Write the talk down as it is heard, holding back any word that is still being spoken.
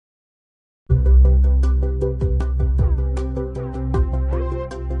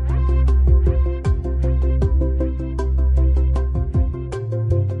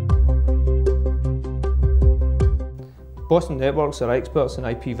Boston Networks are experts in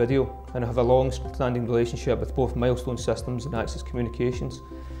IP video and have a long-standing relationship with both Milestone Systems and Access Communications,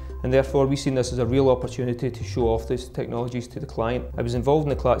 and therefore we've seen this as a real opportunity to show off these technologies to the client. I was involved in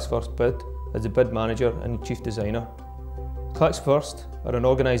the Clacksfirst BID as the bid manager and chief designer. Clacksfirst are an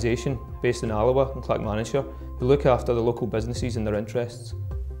organisation based in Alloa and Clackmannanshire who look after the local businesses and their interests.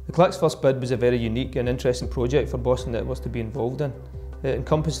 The Clacksfirst BID was a very unique and interesting project for Boston Networks to be involved in. It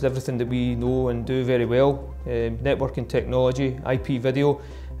encompassed everything that we know and do very well, networking technology, IP video,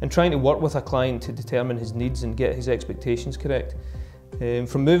 and trying to work with a client to determine his needs and get his expectations correct.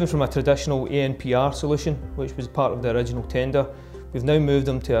 From moving from a traditional ANPR solution, which was part of the original tender, we've now moved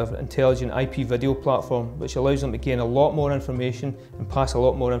them to an intelligent IP video platform which allows them to gain a lot more information and pass a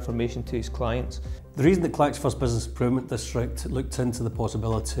lot more information to his clients. The reason that Clacksfirst Business Improvement District looked into the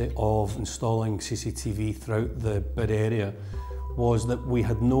possibility of installing CCTV throughout the BID area was that we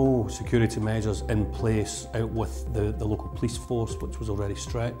had no security measures in place out with the local police force, which was already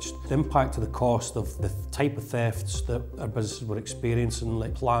stretched. The impact of the cost of the type of thefts that our businesses were experiencing,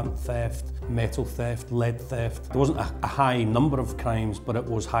 like plant theft, metal theft, lead theft. There wasn't a high number of crimes, but it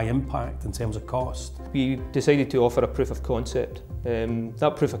was high impact in terms of cost. We decided to offer a proof of concept.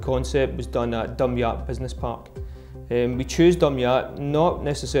 That proof of concept was done at Dumyat Business Park. We chose Dumyat not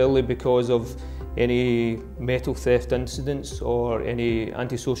necessarily because of any metal theft incidents or any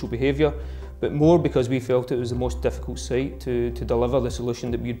antisocial behaviour, but more because we felt it was the most difficult site to deliver the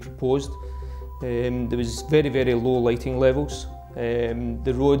solution that we had proposed. There was very, very low lighting levels.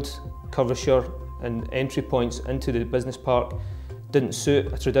 The road curvature and entry points into the business park didn't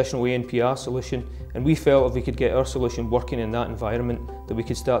suit a traditional ANPR solution, and we felt if we could get our solution working in that environment that we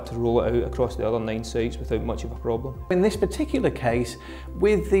could start to roll it out across the other 9 sites without much of a problem. In this particular case,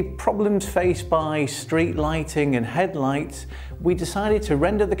 with the problems faced by street lighting and headlights, we decided to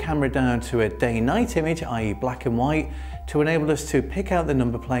render the camera down to a day-night image, i.e. black and white, to enable us to pick out the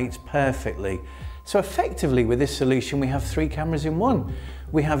number plates perfectly. So effectively with this solution we have 3 cameras in one.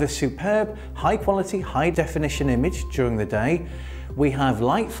 We have a superb, high quality, high definition image during the day. We have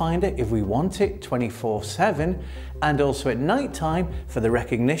Light Finder if we want it 24/7, and also at night time for the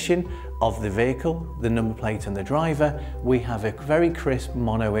recognition of the vehicle, the number plate and the driver, we have a very crisp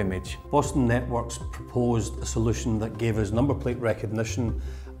mono image. Boston Networks proposed a solution that gave us number plate recognition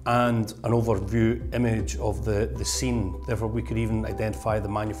and an overview image of the scene. Therefore we could even identify the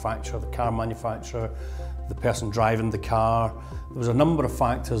manufacturer, the car manufacturer, the person driving the car. There was a number of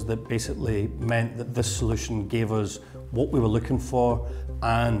factors that basically meant that this solution gave us what we were looking for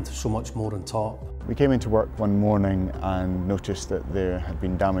and so much more on top. We came into work one morning and noticed that there had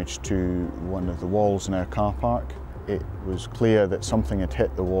been damage to one of the walls in our car park. It was clear that something had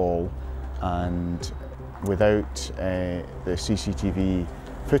hit the wall, and without the CCTV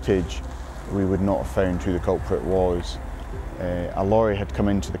footage we would not have found who the culprit was. A lorry had come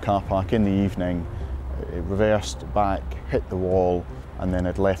into the car park in the evening, it reversed back, hit the wall, and then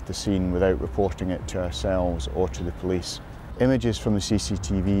had left the scene without reporting it to ourselves or to the police. Images from the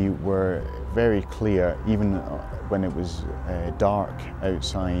CCTV were very clear, even when it was dark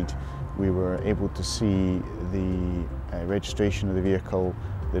outside. We were able to see the registration of the vehicle,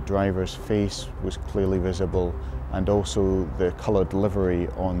 the driver's face was clearly visible, and also the coloured livery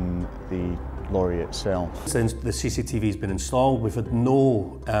on the lorry itself. Since the CCTV has been installed, we've had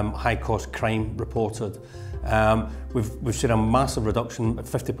no high-cost crime reported. We've seen a massive reduction,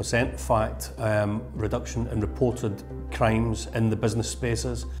 50% in fact, reduction in reported crimes in the business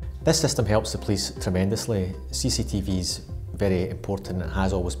spaces. This system helps the police tremendously. CCTV is very important and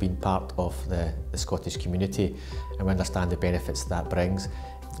has always been part of the Scottish community, and we understand the benefits that brings.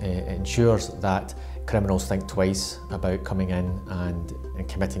 It ensures that criminals think twice about coming in and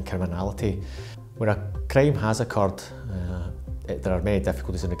committing criminality. When a crime has occurred, there are many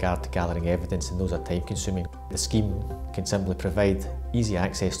difficulties in regard to gathering evidence, and those are time consuming. The scheme can simply provide easy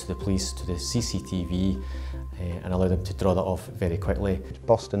access to the police to the CCTV and allow them to draw that off very quickly.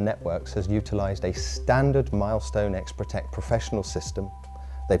 Boston Networks has utilised a standard Milestone X-Protect professional system.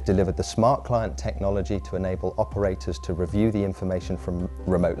 They've delivered the smart client technology to enable operators to review the information from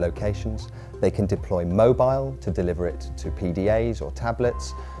remote locations. They can deploy mobile to deliver it to PDAs or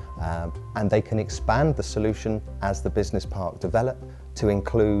tablets, and they can expand the solution as the business park develop to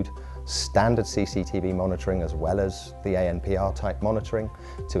include standard CCTV monitoring as well as the ANPR type monitoring,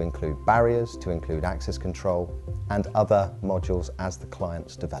 to include barriers, to include access control and other modules as the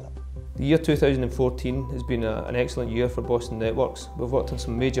clients develop. The year 2014 has been an excellent year for Boston Networks. We've worked on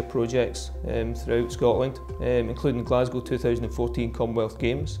some major projects throughout Scotland, including Glasgow 2014 Commonwealth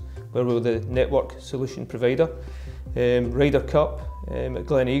Games, where we were the network solution provider, Ryder Cup at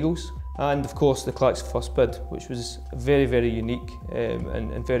Glen Eagles, And of course the Clacksfirst BID, which was very, very unique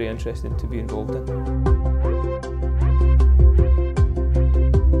and very interesting to be involved in.